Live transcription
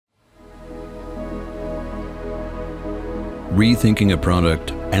rethinking a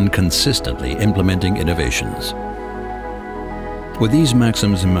product, and consistently implementing innovations. With these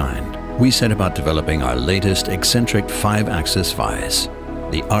maxims in mind, we set about developing our latest eccentric 5-axis vise,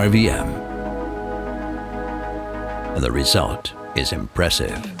 the RVM. And the result is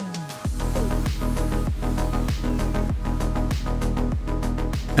impressive.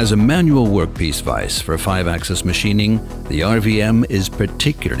 As a manual workpiece vise for 5-axis machining, the RVM is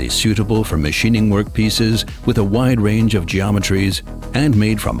particularly suitable for machining workpieces with a wide range of geometries and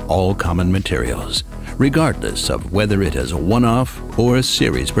made from all common materials, regardless of whether it is a one-off or a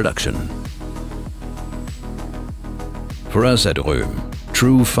series production. For us at Röhm,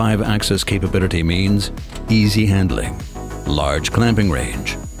 true 5-axis capability means easy handling, large clamping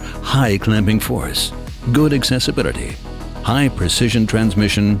range, high clamping force, good accessibility, high precision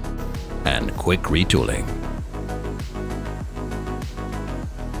transmission, and quick retooling.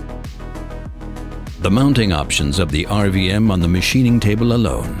 The mounting options of the RVM on the machining table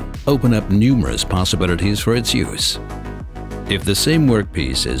alone open up numerous possibilities for its use. If the same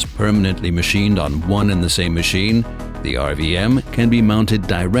workpiece is permanently machined on one and the same machine, the RVM can be mounted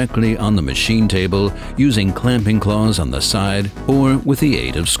directly on the machine table using clamping claws on the side or with the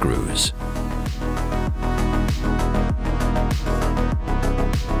aid of screws.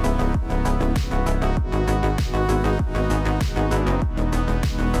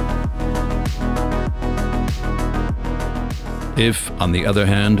 If, on the other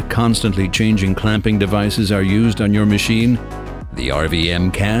hand, constantly changing clamping devices are used on your machine, the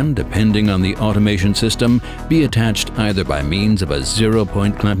RVM can, depending on the automation system, be attached either by means of a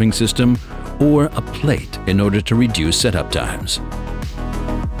zero-point clamping system or a plate in order to reduce setup times.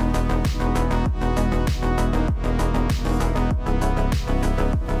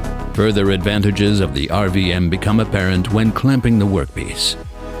 Further advantages of the RVM become apparent when clamping the workpiece.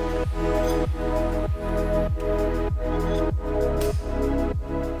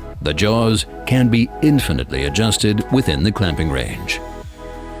 The jaws can be infinitely adjusted within the clamping range.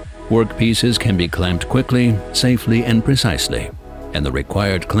 Workpieces can be clamped quickly, safely, and precisely, and the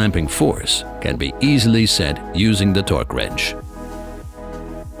required clamping force can be easily set using the torque wrench.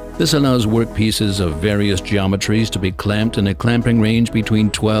 This allows workpieces of various geometries to be clamped in a clamping range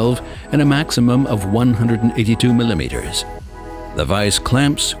between 12 and a maximum of 182 millimeters. The vise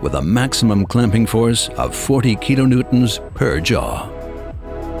clamps with a maximum clamping force of 40 kilonewtons per jaw.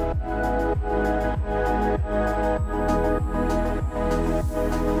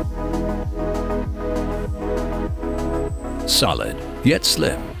 Solid, yet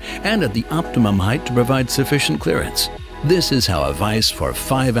slim, and at the optimum height to provide sufficient clearance. This is how a vise for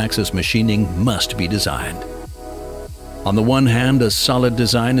 5-axis machining must be designed. On the one hand, a solid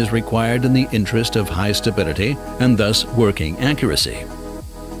design is required in the interest of high stability and thus working accuracy.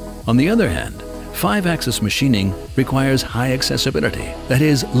 On the other hand, 5-axis machining requires high accessibility, that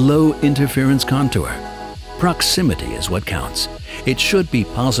is, low interference contour. Proximity is what counts. It should be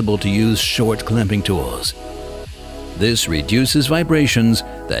possible to use short clamping tools. This reduces vibrations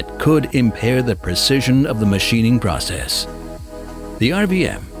that could impair the precision of the machining process. The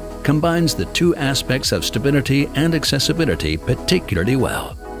RVM combines the two aspects of stability and accessibility particularly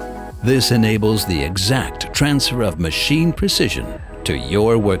well. This enables the exact transfer of machine precision to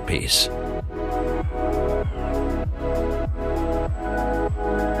your workpiece.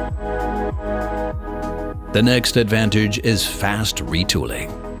 The next advantage is fast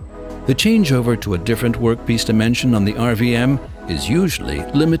retooling. The changeover to a different workpiece dimension on the RVM is usually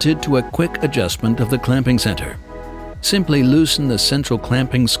limited to a quick adjustment of the clamping center. Simply loosen the central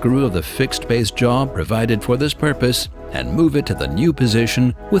clamping screw of the fixed base jaw provided for this purpose and move it to the new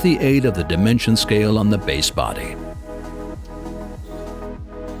position with the aid of the dimension scale on the base body.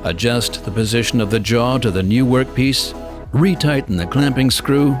 Adjust the position of the jaw to the new workpiece, retighten the clamping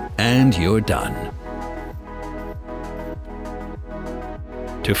screw, and you're done.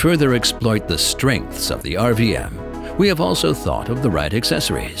 To further exploit the strengths of the RVM, we have also thought of the right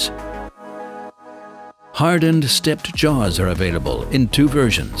accessories. Hardened stepped jaws are available in 2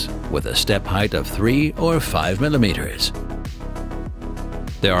 versions, with a step height of 3 or 5 millimeters.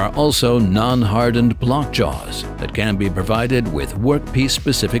 There are also non-hardened block jaws that can be provided with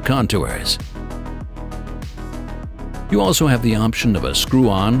workpiece-specific contours. You also have the option of a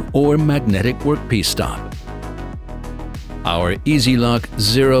screw-on or magnetic workpiece stop. Our EasyLock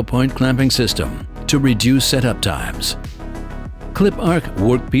zero-point clamping system to reduce setup times. Clip arc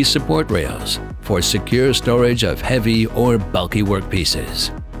workpiece support rails for secure storage of heavy or bulky workpieces.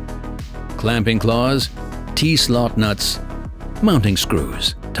 Clamping claws, T-slot nuts, mounting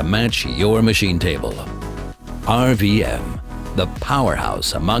screws to match your machine table. RVM, the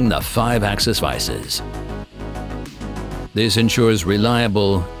powerhouse among the 5-axis vices. This ensures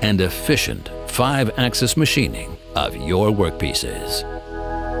reliable and efficient 5-axis machining of your workpieces.